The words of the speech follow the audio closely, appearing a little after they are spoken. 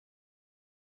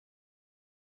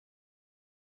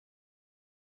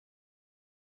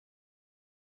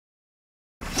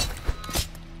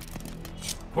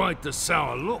Quite the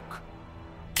sour look.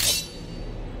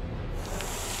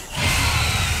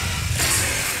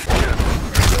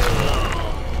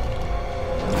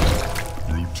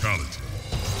 Brutality.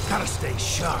 Gotta stay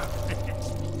sharp.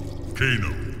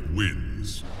 Kano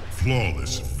wins.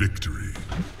 Flawless victory.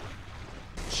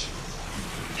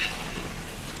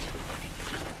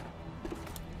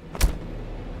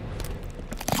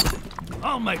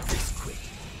 I'll make this quick.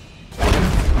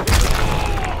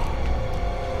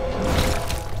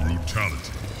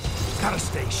 Brutality. Gotta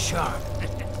stay sharp.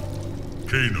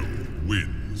 Kano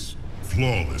wins.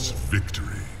 Flawless victory.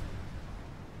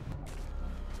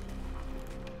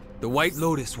 The White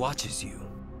Lotus watches you.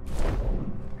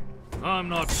 I'm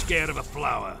not scared of a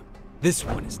flower. This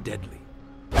one is deadly.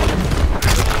 Brutality.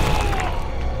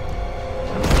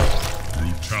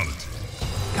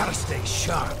 Gotta stay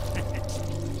sharp.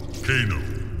 Kano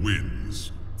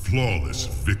wins. Flawless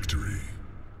victory.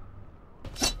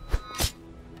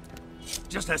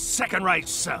 Just a second-rate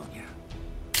Sonya.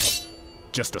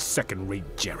 Just a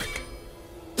second-rate Jarek.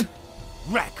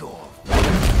 Rack off.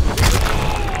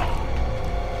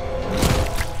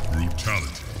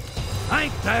 Brutality.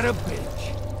 Ain't that a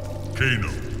bitch?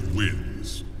 Kano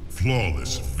wins.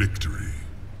 Flawless victory.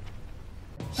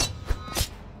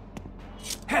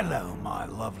 Hello, my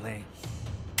lovely.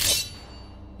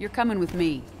 You're coming with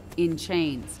me, in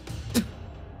chains.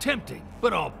 Tempting,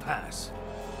 but I'll pass.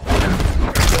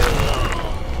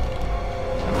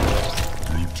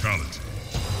 Brutality.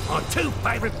 Our two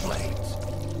favorite blades.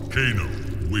 Kano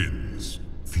wins.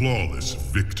 Flawless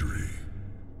victory.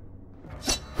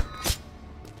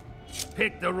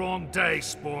 Picked the wrong day,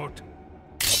 sport.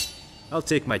 I'll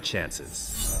take my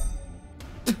chances.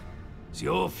 It's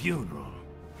your funeral.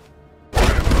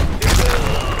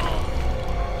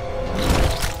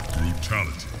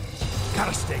 Brutality.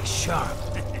 Gotta stay sharp.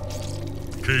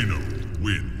 Kano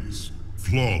wins.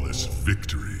 Flawless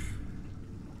victory.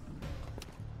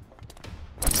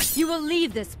 You will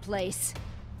leave this place.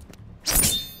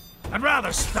 I'd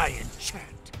rather stay and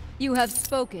chat. You have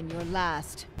spoken your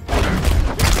last.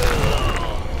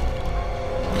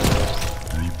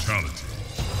 Brutality.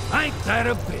 Ain't that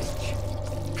a bitch?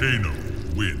 Kano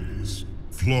wins.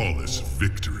 Flawless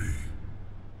victory.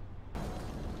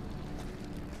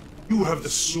 You have the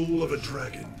soul of a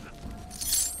dragon.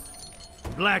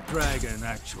 Black dragon,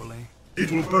 actually.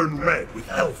 It will burn red with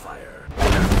hellfire.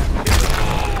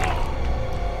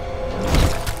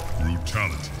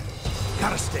 Brutality.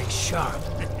 Gotta stay sharp.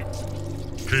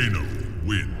 Kano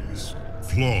wins.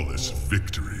 Flawless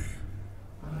victory.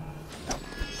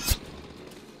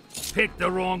 Picked the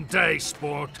wrong day,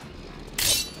 sport.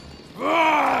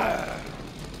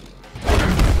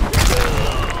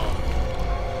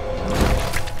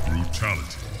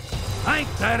 Brutality.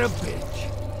 Ain't that a bitch?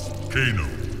 Kano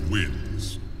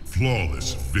wins.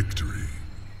 Flawless victory.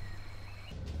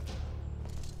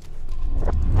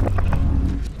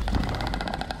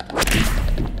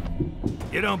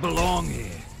 You don't belong here.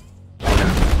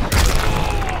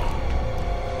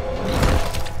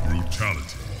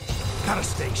 Brutality. Gotta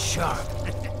stay sharp.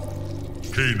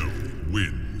 Kano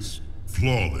wins.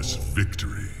 Flawless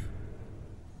victory.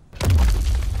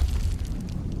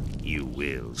 You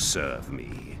will serve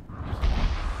me.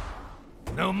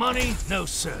 No money, no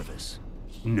service.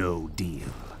 No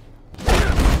deal.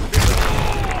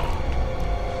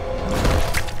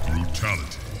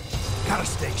 Brutality. Gotta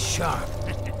stay sharp.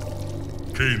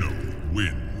 Kano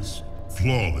wins.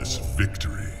 Flawless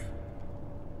victory.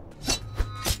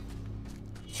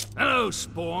 Hello,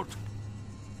 sport.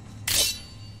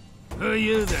 Who are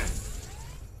you then?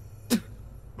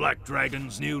 Black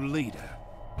Dragon's new leader.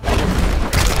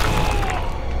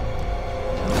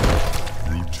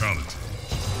 Brutality.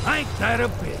 Ain't that a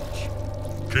bitch?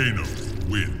 Kano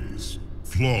wins.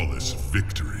 Flawless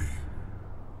victory.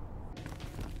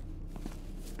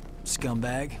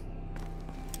 Scumbag.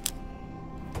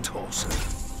 Toss her.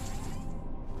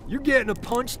 You're getting a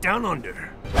punch down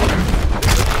under.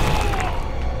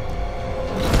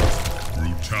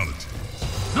 Brutality.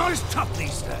 Not as tough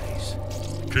these days.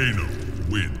 Kano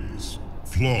wins.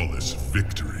 Flawless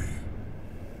victory.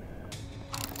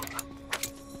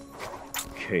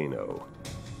 Kano.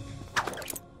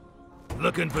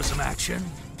 Looking for some action?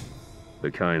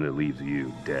 The kind that leaves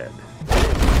you dead.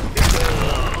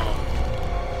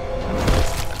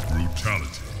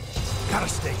 Brutality. Gotta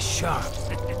stay sharp.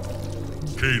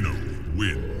 Kano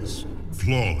wins.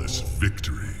 Flawless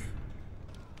victory.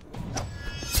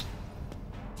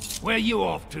 Where you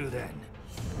off to then?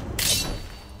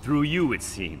 Through you, it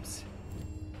seems.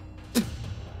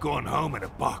 Going home in a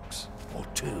box or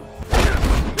two.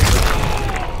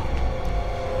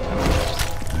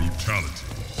 Brutality.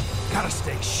 Gotta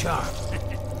stay sharp.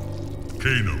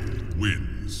 Kano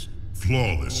wins.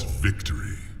 Flawless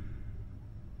victory.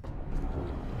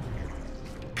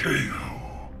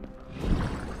 Kano.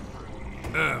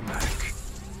 Ermac.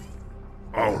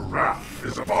 Our wrath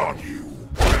is upon you.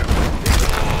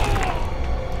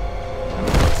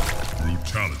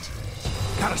 Brutality.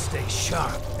 Gotta stay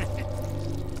sharp.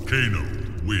 Kano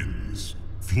wins.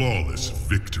 Flawless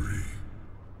victory.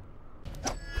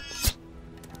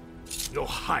 Your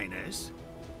Highness.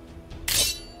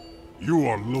 You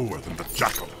are lower than the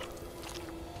Jackal.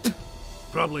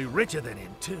 Probably richer than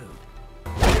him, too.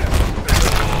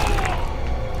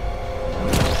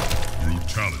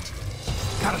 Brutality.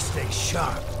 Gotta stay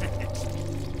sharp.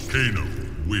 Kano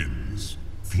wins.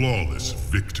 Flawless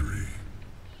victory.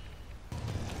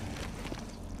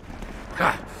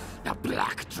 Ha! The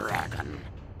Black Dragon.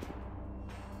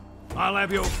 I'll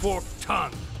have your forked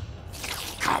tongue.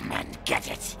 Come and get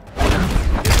it.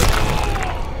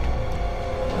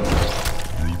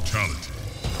 Brutality.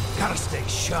 Gotta stay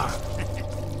sharp.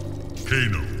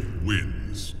 Kano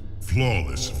wins.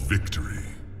 Flawless victory.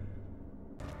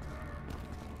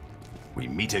 We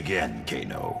meet again,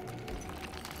 Kano.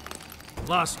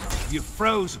 Last time, you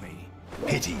froze me.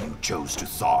 Pity you chose to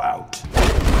thaw out.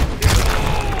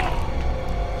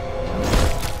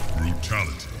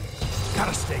 Brutality.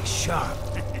 Gotta stay sharp.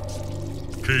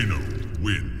 Kano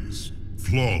wins.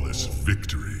 Flawless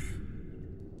victory.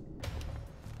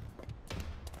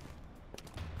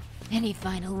 Any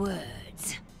final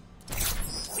words?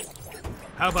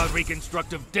 How about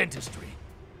reconstructive dentistry?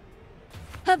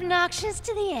 Obnoxious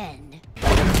to the end.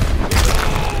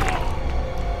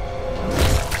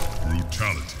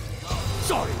 Brutality.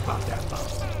 Sorry about that,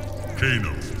 love.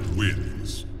 Kano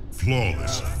wins.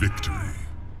 Flawless victory.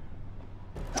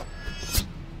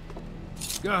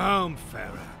 Go home,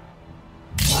 Farah.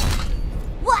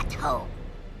 What hope?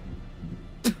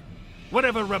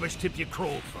 Whatever rubbish tip you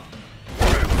crawled from.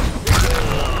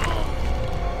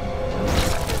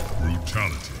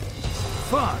 Brutality.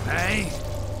 Fun, eh?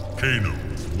 Kano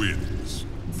wins.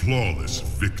 Flawless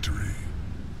victory.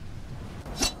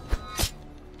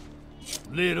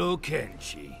 Little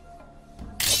Kenshi.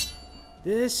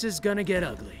 This is gonna get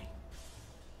ugly.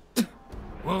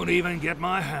 Won't even get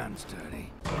my hands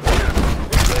dirty.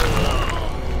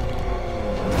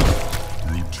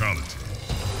 Brutality.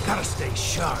 Gotta stay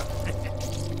sharp.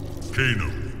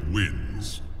 Kano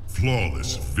wins.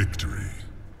 Flawless victory.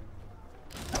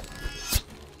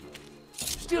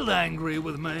 Still angry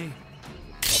with me?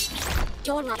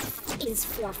 Your life is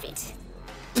forfeit.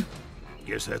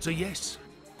 Guess that's a yes.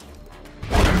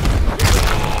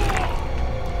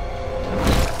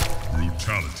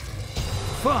 Brutality.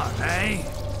 Fun, eh?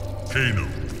 Kano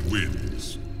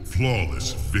wins.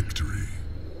 Flawless victory.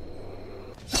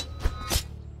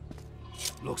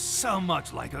 Looks so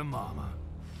much like her mama.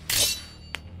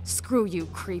 Screw you,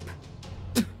 creep.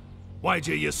 Why'd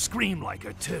you scream like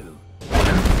her, too?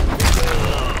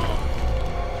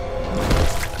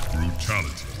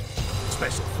 Brutality.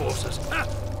 Special forces. Ha!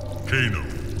 Kano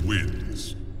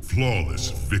wins. Flawless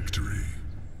victory.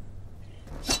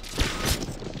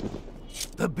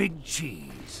 The big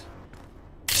cheese.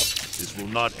 This will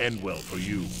not end well for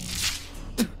you.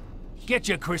 Get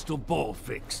your crystal ball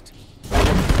fixed.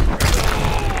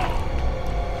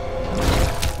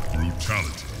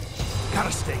 Brutality.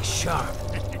 Gotta stay sharp.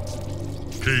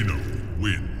 Kano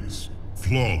wins.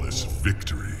 Flawless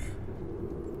victory.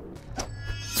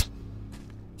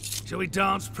 Shall we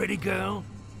dance, pretty girl?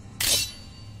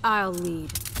 I'll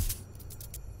lead.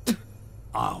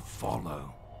 I'll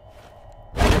follow.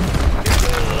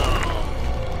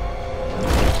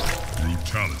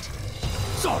 Brutality.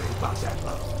 Sorry about that,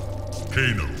 love.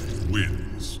 Kano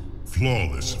wins.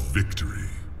 Flawless victory.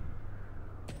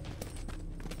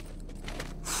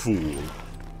 Fool.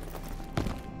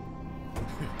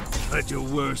 At your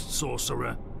worst,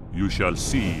 sorcerer. You shall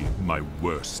see my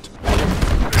worst.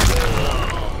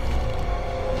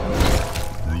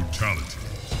 Brutality.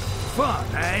 Fun,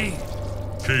 eh?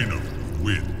 Kano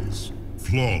wins.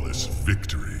 Flawless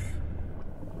victory.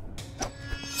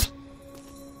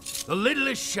 The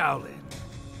littlest Shaolin.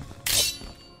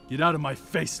 Get out of my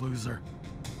face, loser.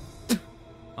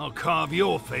 I'll carve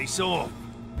your face off.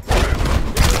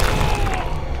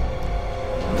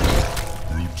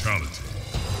 Brutality.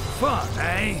 Fun,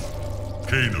 eh?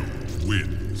 Kano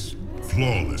wins.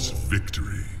 Flawless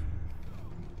victory.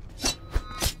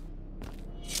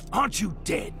 Aren't you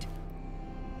dead?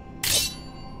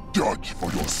 Judge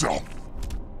for yourself.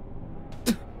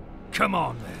 Come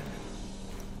on, then.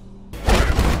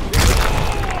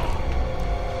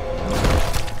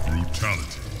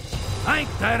 Brutality.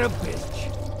 Ain't that a bitch?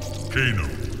 Kano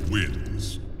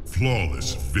wins.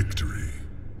 Flawless victory.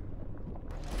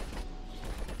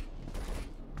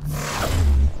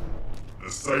 A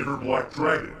Cyber Black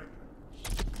Dragon.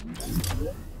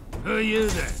 Who are you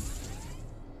then?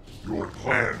 Your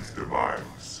plan's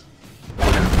demise.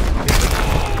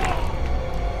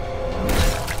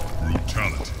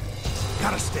 Brutality.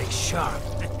 Gotta stay sharp.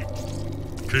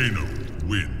 Kano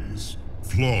wins.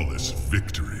 Flawless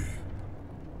victory.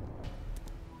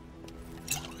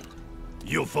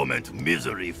 You foment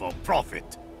misery for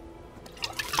profit.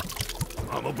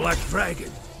 I'm a black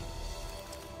dragon.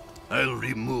 I'll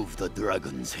remove the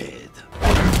dragon's head.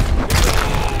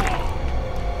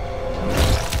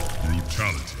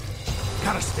 Brutality.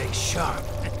 Gotta stay sharp.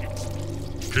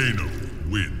 Kano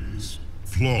wins.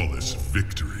 Flawless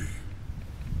victory.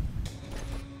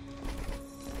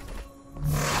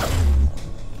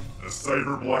 A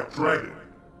Cyber Black Dragon.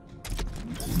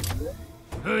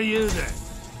 Who are you then?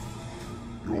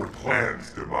 Your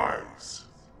plan's demise.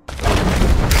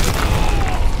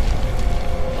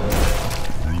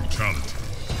 Brutality.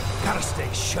 Gotta stay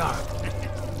sharp.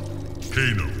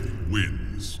 Kano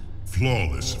wins.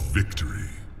 Flawless victory.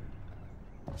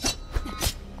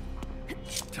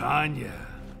 Tanya.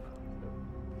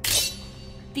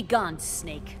 Begone,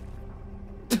 snake.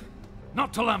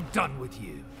 Not till I'm done with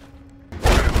you.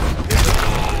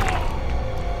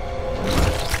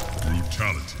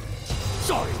 Brutality.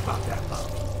 Sorry about that,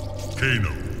 love.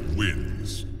 Kano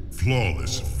wins.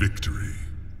 Flawless victory.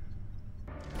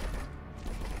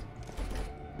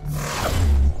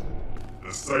 A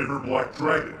Cyber Black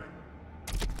Dragon.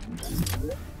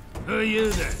 Who are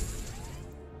you then?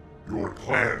 Your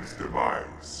plan's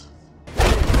demise.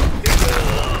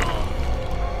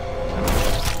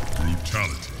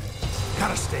 Brutality.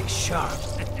 Gotta stay sharp.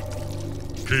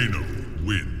 Kano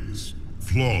wins.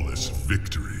 Flawless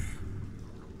victory.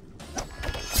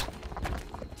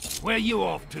 Where you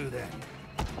off to then?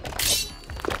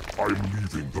 I'm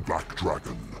leaving the Black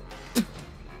Dragon.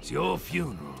 It's your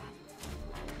funeral.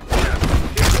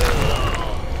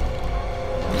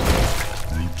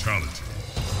 Brutality.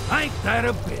 Ain't that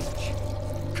a bitch?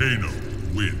 Kano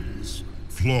wins.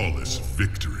 Flawless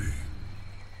victory.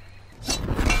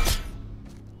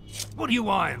 What are you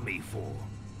eyeing me for?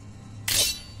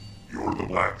 You're the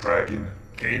Black Dragon,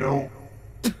 Kano?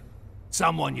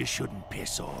 Someone you shouldn't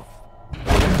piss off.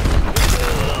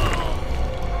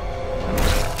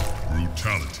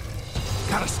 Brutality.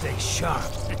 Gotta stay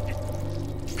sharp.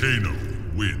 Kano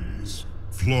wins.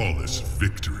 Flawless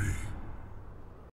victory.